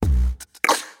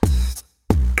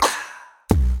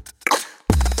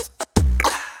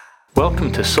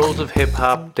Welcome to Souls of Hip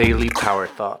Hop Daily Power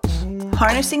Thoughts.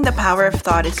 Harnessing the power of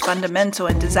thought is fundamental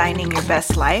in designing your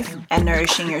best life and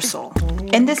nourishing your soul.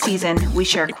 In this season, we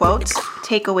share quotes,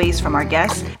 takeaways from our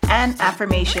guests, and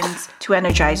affirmations to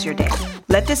energize your day.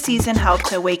 Let this season help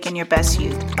to awaken your best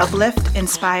you, uplift,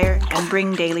 inspire, and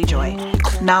bring daily joy.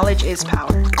 Knowledge is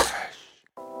power.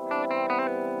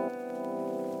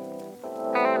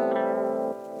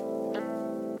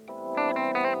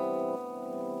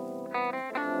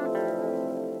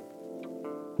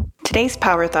 Today's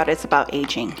power thought is about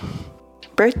aging.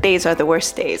 Birthdays are the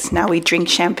worst days. Now we drink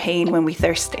champagne when we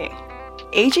thirsty.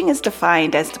 Aging is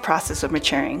defined as the process of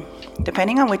maturing.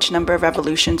 Depending on which number of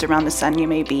revolutions around the sun you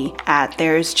may be at,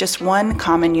 there is just one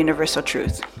common universal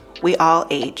truth. We all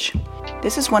age.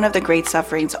 This is one of the great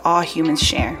sufferings all humans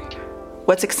share.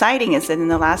 What's exciting is that in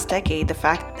the last decade, the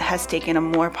fact has taken a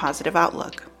more positive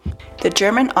outlook. The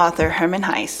German author Hermann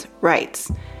Hesse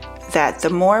writes that the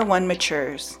more one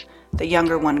matures, the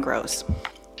younger one grows.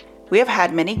 We have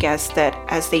had many guests that,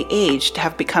 as they aged,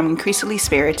 have become increasingly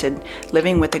spirited,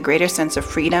 living with a greater sense of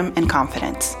freedom and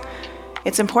confidence.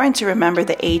 It's important to remember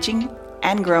that aging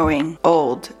and growing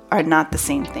old are not the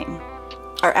same thing.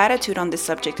 Our attitude on this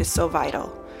subject is so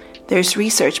vital. There's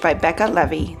research by Becca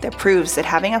Levy that proves that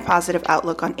having a positive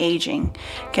outlook on aging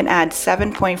can add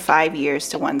 7.5 years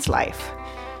to one's life.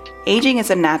 Aging is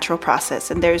a natural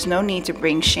process, and there is no need to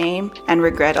bring shame and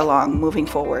regret along moving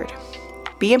forward.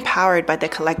 Be empowered by the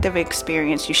collective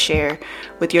experience you share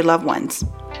with your loved ones.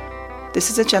 This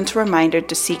is a gentle reminder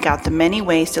to seek out the many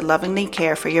ways to lovingly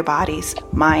care for your bodies,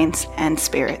 minds, and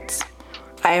spirits.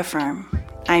 I affirm,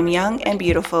 I am young and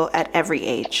beautiful at every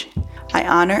age. I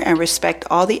honor and respect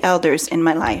all the elders in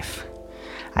my life.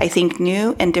 I think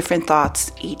new and different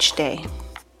thoughts each day.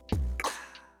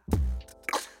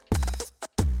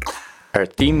 Our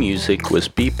theme music was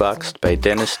beatboxed by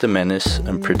Dennis de Menace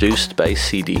and produced by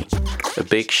CD. A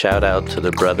big shout out to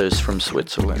the brothers from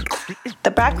Switzerland.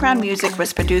 The background music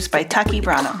was produced by Taki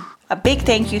Brano. A big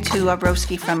thank you to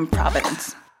Abroski from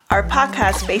Providence. Our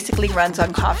podcast basically runs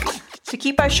on coffee. To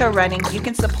keep our show running, you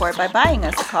can support by buying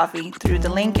us a coffee through the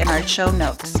link in our show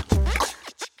notes.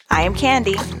 I am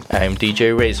Candy. I am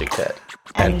DJ Razorcut.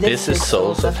 And this is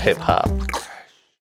Souls of Hip Hop.